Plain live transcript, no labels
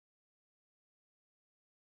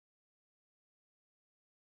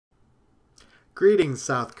Greetings,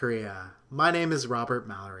 South Korea. My name is Robert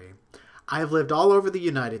Mallory. I have lived all over the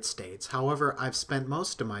United States. However, I've spent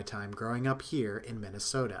most of my time growing up here in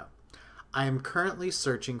Minnesota. I am currently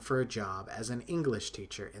searching for a job as an English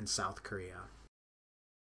teacher in South Korea.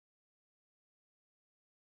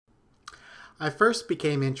 I first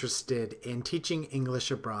became interested in teaching English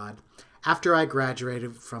abroad after I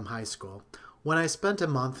graduated from high school, when I spent a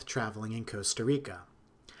month traveling in Costa Rica.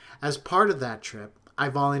 As part of that trip, I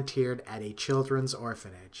volunteered at a children's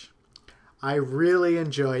orphanage. I really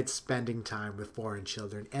enjoyed spending time with foreign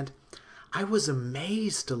children, and I was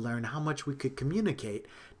amazed to learn how much we could communicate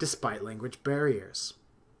despite language barriers.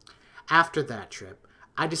 After that trip,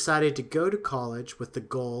 I decided to go to college with the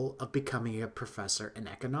goal of becoming a professor in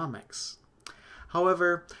economics.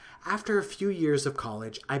 However, after a few years of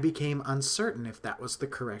college, I became uncertain if that was the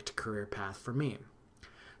correct career path for me.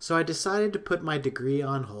 So I decided to put my degree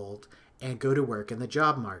on hold and go to work in the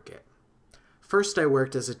job market. First, I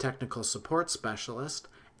worked as a technical support specialist,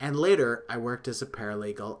 and later I worked as a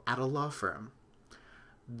paralegal at a law firm.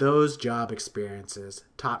 Those job experiences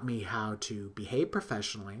taught me how to behave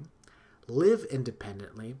professionally, live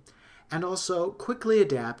independently, and also quickly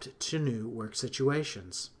adapt to new work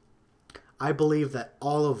situations. I believe that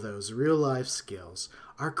all of those real-life skills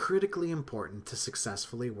are critically important to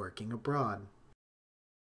successfully working abroad.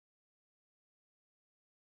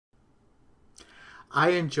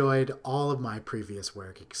 I enjoyed all of my previous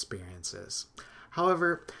work experiences.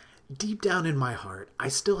 However, deep down in my heart, I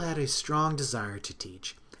still had a strong desire to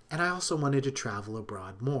teach, and I also wanted to travel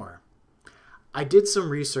abroad more. I did some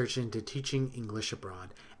research into teaching English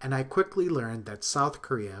abroad, and I quickly learned that South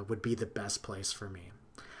Korea would be the best place for me.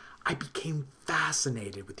 I became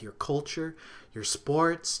fascinated with your culture, your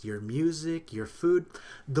sports, your music, your food.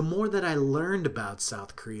 The more that I learned about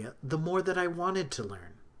South Korea, the more that I wanted to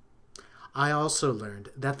learn. I also learned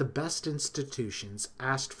that the best institutions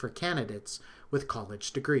asked for candidates with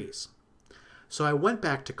college degrees. So I went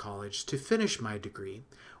back to college to finish my degree,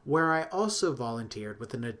 where I also volunteered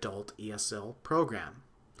with an adult ESL program.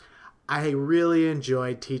 I really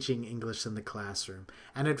enjoyed teaching English in the classroom,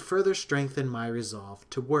 and it further strengthened my resolve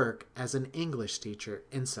to work as an English teacher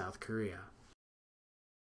in South Korea.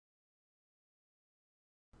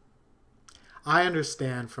 I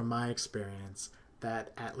understand from my experience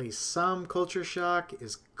that at least some culture shock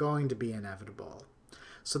is going to be inevitable.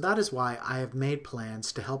 So that is why I have made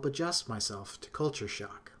plans to help adjust myself to culture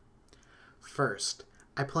shock. First,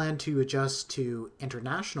 I plan to adjust to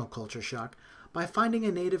international culture shock by finding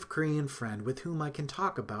a native Korean friend with whom I can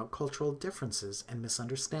talk about cultural differences and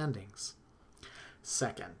misunderstandings.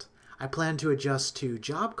 Second, I plan to adjust to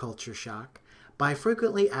job culture shock by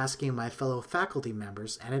frequently asking my fellow faculty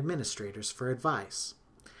members and administrators for advice.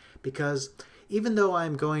 Because even though I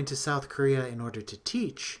am going to South Korea in order to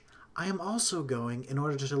teach, I am also going in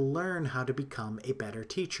order to learn how to become a better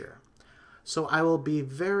teacher. So I will be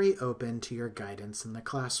very open to your guidance in the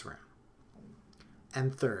classroom.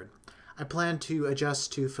 And third, I plan to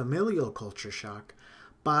adjust to familial culture shock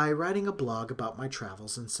by writing a blog about my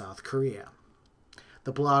travels in South Korea.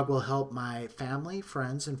 The blog will help my family,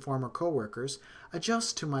 friends, and former coworkers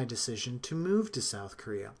adjust to my decision to move to South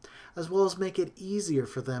Korea, as well as make it easier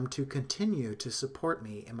for them to continue to support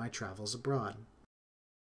me in my travels abroad.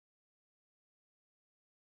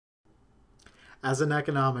 As an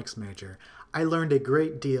economics major, I learned a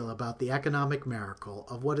great deal about the economic miracle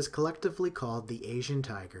of what is collectively called the Asian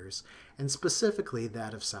Tigers, and specifically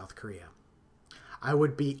that of South Korea. I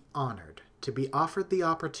would be honored to be offered the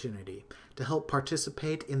opportunity to help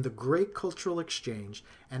participate in the great cultural exchange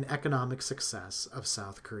and economic success of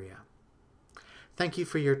South Korea. Thank you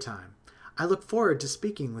for your time. I look forward to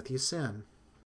speaking with you soon.